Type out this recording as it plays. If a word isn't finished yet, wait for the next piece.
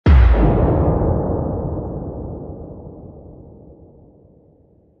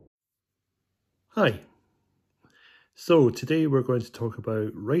Hi, so today we're going to talk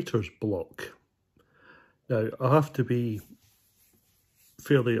about writer's block. Now, I have to be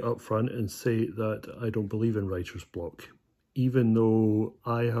fairly upfront and say that I don't believe in writer's block, even though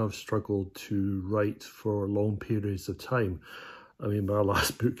I have struggled to write for long periods of time. I mean, my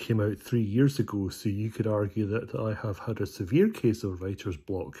last book came out 3 years ago, so you could argue that I have had a severe case of writer's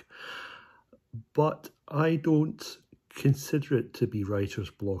block. But I don't consider it to be writer's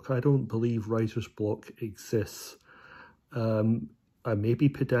block. I don't believe writer's block exists. I may be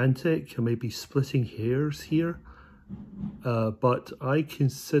pedantic, I may be splitting hairs here, but I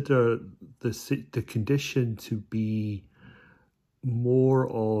consider the condition to be more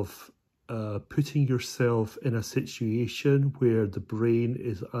of putting yourself in a situation where the brain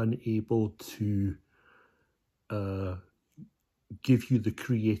is unable to give you the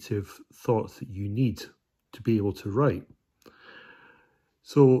creative thoughts that you need to be able to write.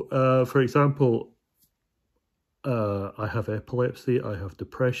 So, for example, I have epilepsy, I have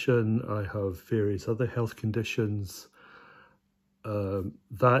depression, I have various other health conditions.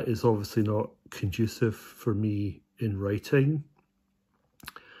 That is obviously not conducive for me in writing.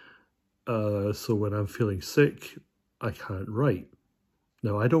 So when I'm feeling sick, I can't write.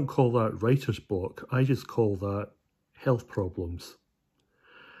 Now, I don't call that writer's block, I just call that health problems.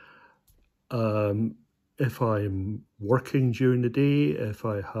 If I'm working during the day, if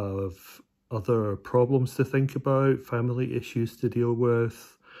I have other problems to think about, family issues to deal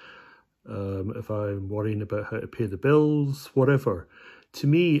with, if I'm worrying about how to pay the bills, whatever. To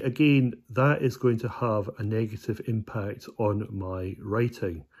me, again, that is going to have a negative impact on my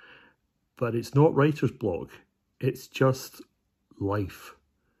writing. But it's not writer's block, it's just life.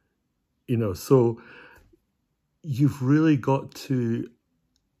 So you've really got to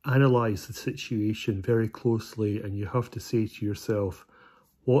analyse the situation very closely, and you have to say to yourself,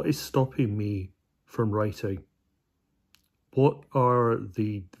 what is stopping me from writing? What are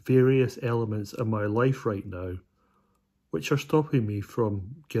the various elements in my life right now which are stopping me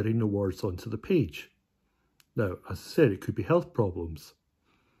from getting the words onto the page? Now, as I said, it could be health problems.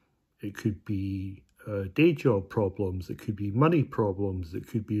 It could be day job problems. It could be money problems. It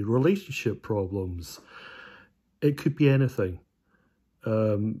could be relationship problems. It could be anything.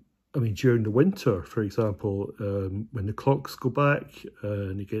 I mean, during the winter, for example, when the clocks go back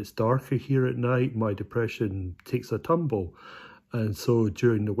and it gets darker here at night, my depression takes a tumble. And so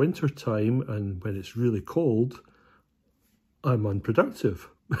during the winter time and when it's really cold, I'm unproductive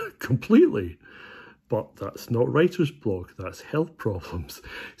completely. But that's not writer's block, that's health problems.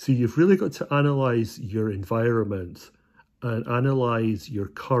 So you've really got to analyse your environment and analyse your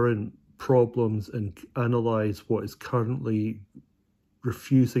current problems and analyse what is currently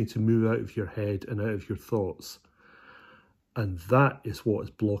refusing to move out of your head and out of your thoughts. And that is what is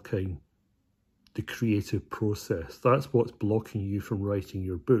blocking the creative process. That's what's blocking you from writing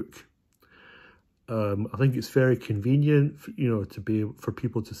your book. I think it's very convenient, for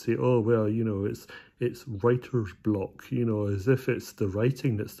people to say, oh, well, it's writer's block, as if it's the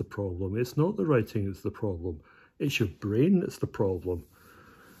writing that's the problem. It's not the writing that's the problem. It's your brain that's the problem.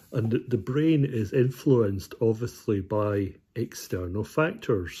 And the brain is influenced, obviously, by external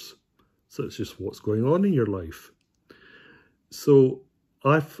factors. So it's just what's going on in your life. So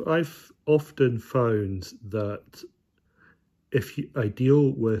I've often found that if I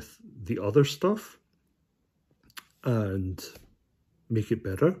deal with the other stuff and make it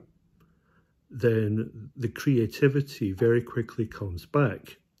better, then the creativity very quickly comes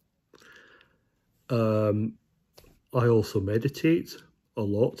back. I also meditate a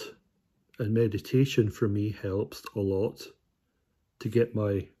lot, and meditation for me helps a lot to get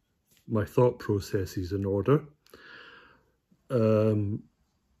my thought processes in order.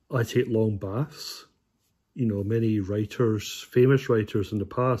 I take long baths. Many writers, famous writers in the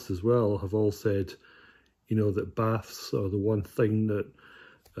past as well, have all said, that baths are the one thing that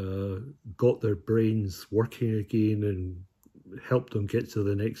got their brains working again and helped them get to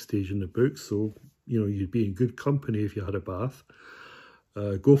the next stage in the book. So, you'd be in good company if you had a bath.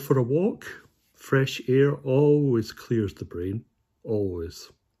 Go for a walk. Fresh air always clears the brain,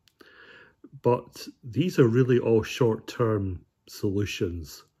 always. But these are really all short-term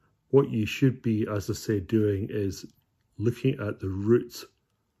solutions. What you should be, as I say, doing is looking at the root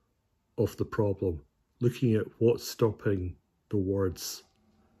of the problem, looking at what's stopping the words,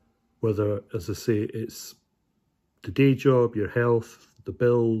 whether, as I say, it's the day job, your health, the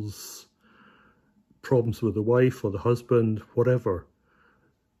bills, problems with the wife or the husband, whatever.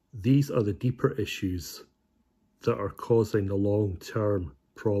 These are the deeper issues that are causing the long-term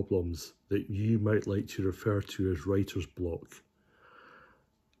problems that you might like to refer to as writer's block.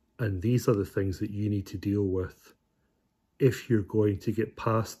 And these are the things that you need to deal with if you're going to get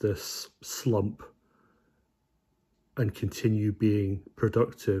past this slump and continue being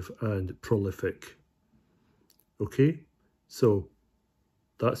productive and prolific. Okay? So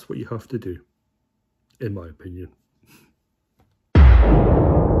that's what you have to do, in my opinion.